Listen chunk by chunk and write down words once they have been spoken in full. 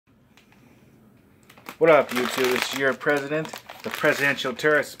What up, YouTube? This is your president, the presidential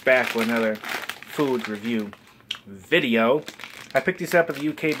tourist, back with another food review video. I picked these up at the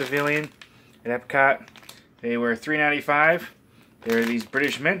UK Pavilion at Epcot. They were $3.95. They were these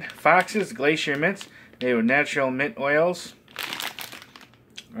British mint foxes, Glacier mints. They were natural mint oils.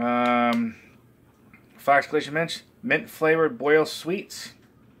 Fox Glacier mints, mint flavored boiled sweets.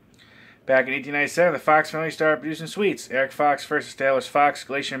 Back in 1897, the Fox family started producing sweets. Eric Fox first established Fox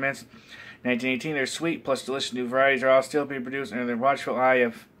Glacier mints. In 1918, their sweet plus delicious new varieties are all still being produced under the watchful eye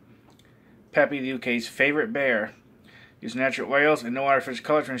of Peppy, the UK's favorite bear. Use natural oils and no artificial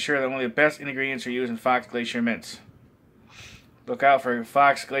colors to ensure that only the best ingredients are used in Fox Glacier mints. Look out for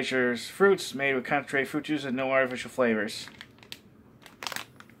Fox Glacier's fruits made with concentrated fruit juice and no artificial flavors.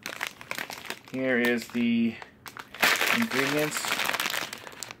 Here is the ingredients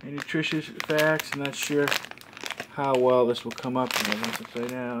and nutritious facts. I'm not sure how well this will come up when it's upside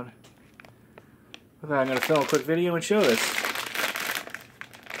down. I thought I'm going to film a quick video and show this.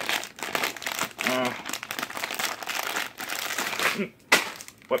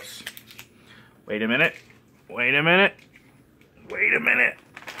 Whoops. Wait a minute. Wait a minute. Wait a minute.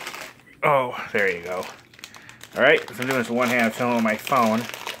 Oh, there you go. Alright, so I'm doing this with one hand, filming on my phone.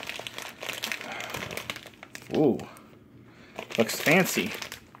 Ooh. Looks fancy.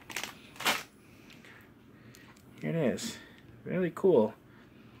 Here it is. Really cool.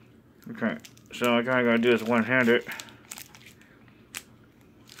 Okay. So I'm kind of going to do this one-handed.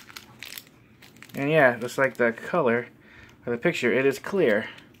 And yeah, just like the color of the picture, it is clear.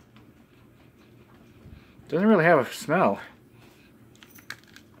 Doesn't really have a smell.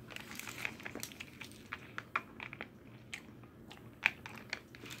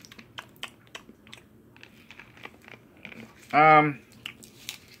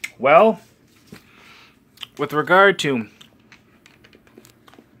 Well, with regard to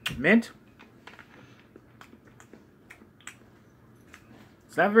mint,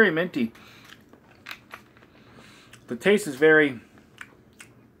 it's not very minty. The taste is very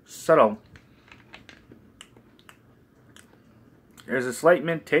subtle. There's a slight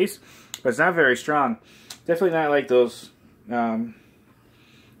mint taste, but it's not very strong. Definitely not like those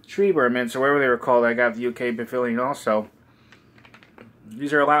tree burr mints or whatever they were called I got at the UK Pavilion also.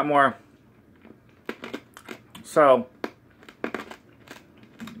 These are a lot more subtle.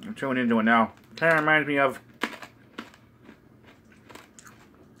 I'm chewing into it now. Kind of reminds me of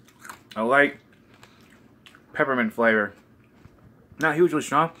a light peppermint flavor. Not hugely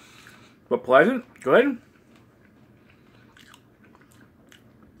strong, but pleasant, good.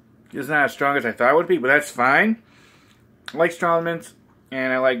 It's not as strong as I thought it would be, but that's fine. I like strong mints,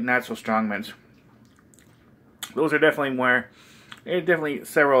 and I like not so strong mints. Those are definitely more, definitely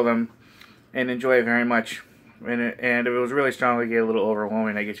several of them, and enjoy it very much. And if it was really strong, it would get a little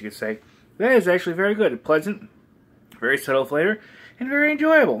overwhelming, I guess you could say. That is actually very good, pleasant, very subtle flavor, and very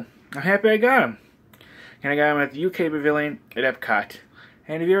enjoyable. I'm happy I got them. And I got them at the UK Pavilion at Epcot.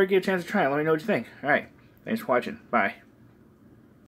 And if you ever get a chance to try them, let me know what you think. Alright, thanks for watching. Bye.